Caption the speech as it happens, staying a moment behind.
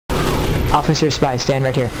Officer spy, stand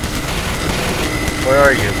right here. Where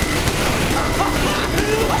are you?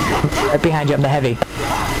 Right behind you, I'm the heavy.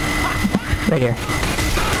 Right here.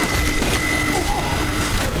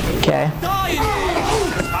 Okay.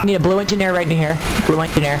 Need a blue engineer right in here. Blue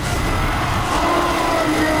engineer.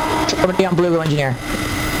 Somebody on blue engineer.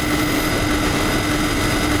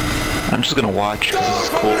 I'm just gonna watch because this is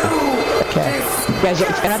cool. Okay. Guys,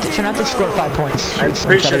 try not to score 5 points. I'm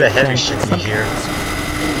pretty sure the heavy should be here.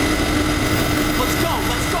 Let's go.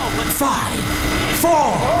 5, 4,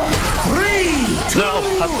 3. No,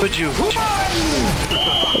 how could you?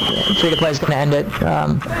 Free to play is gonna end it.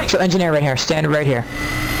 So engineer right here. Stand right here.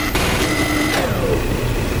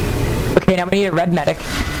 Okay, now we need a red medic.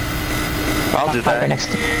 I'll do that. Right next.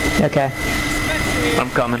 Okay. I'm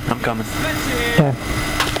coming. Okay.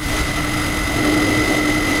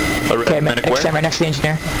 A red Okay, medic where? stand right next to the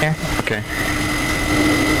engineer. Here. Okay.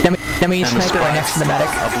 Then we need a sniper right next to the medic.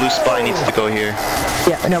 A blue spy needs to go here.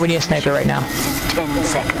 Yeah, no, we need a sniper right now. 10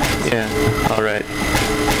 seconds. Yeah, alright.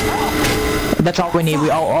 That's all we need.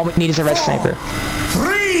 All we need is a red sniper.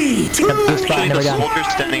 3, 2. Blue spot, Actually, and the we're done. soldier's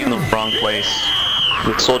standing in the wrong place.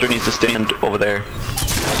 The soldier needs to stand over there.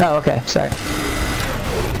 Oh, okay, sorry.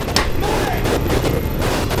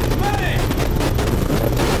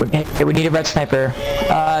 Okay, we need a red sniper.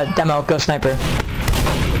 Demo, go sniper.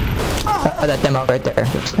 That demo right there.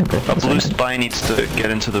 Go sniper. A blue spy needs to get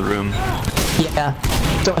into the room. Yeah.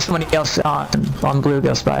 So somebody else on blue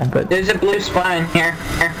go spy, but There's a blue spy in here.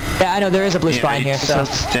 yeah, I know there is a blue spy in here. Just So have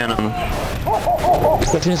to stand on.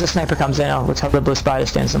 as soon as the sniper comes in, I'll tell the blue spy to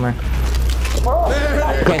stand somewhere.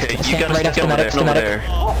 Okay, Okay, you stand gotta right next stay to the over medic. there. The Over medic.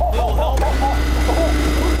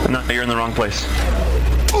 there. No, you're in the wrong place.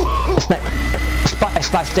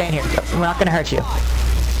 Spy, stay in here. We're not gonna hurt you.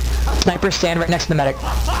 Sniper, stand right next to the medic.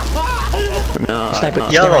 No, Sniper. I'm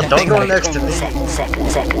not. Yellow, don't go next to 10 me.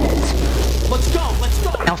 seconds. Let's go.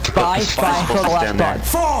 Now spy The spy's for the supposed to last stand there.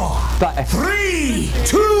 spot. 4, Spy. 3,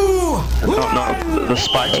 2. No, the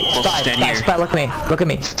spy's supposed to stand here. Spy, look at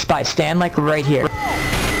me. Spy, stand like right here.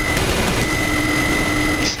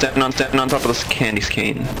 Stepping on top of this candy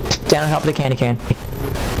cane. Stand on top of the candy cane.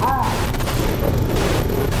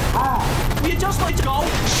 You just like to go.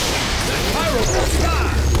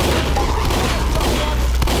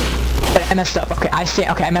 I messed up. Okay,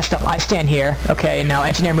 I messed up. I stand here. Okay, now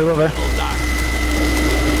engineer, move over.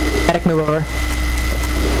 Medic, move over.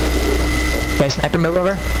 Okay, sniper, move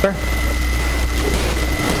over.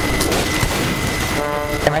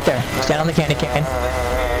 Stand right there. Stand on the candy cane.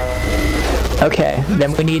 Okay,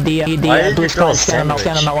 then we need the blue spot. Stand on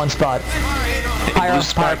that one spot. Pyro,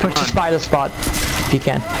 push the spy to the spot if you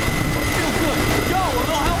can.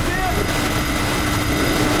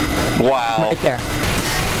 Wow. Right there.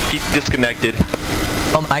 He's disconnected.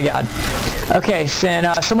 Oh my god. Okay, so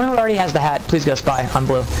someone who already has the hat, please go spy on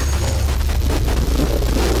blue.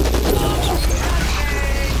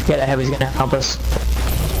 Yeah, that heavy's gonna help us.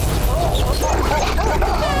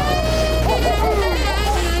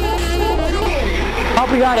 Oh,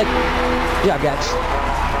 we got it. Good job, guys.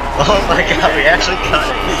 Oh my god, we actually got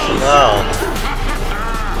it. Wow.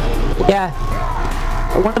 Yeah.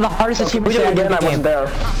 One of the hardest achievements I did in the game.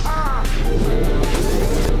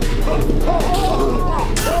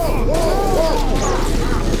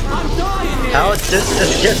 How did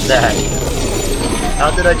this get that?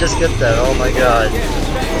 How did I just get that? Oh my god.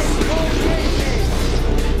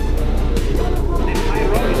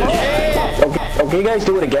 Okay, you guys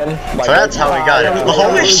do it again. So that's how we got it.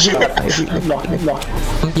 Holy shit!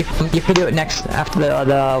 You can do it next after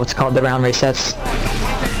the what's called the round resets.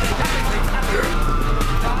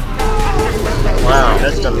 Wow,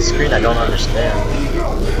 that's on the screen I don't understand.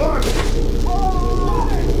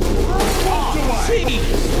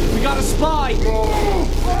 We got a spy.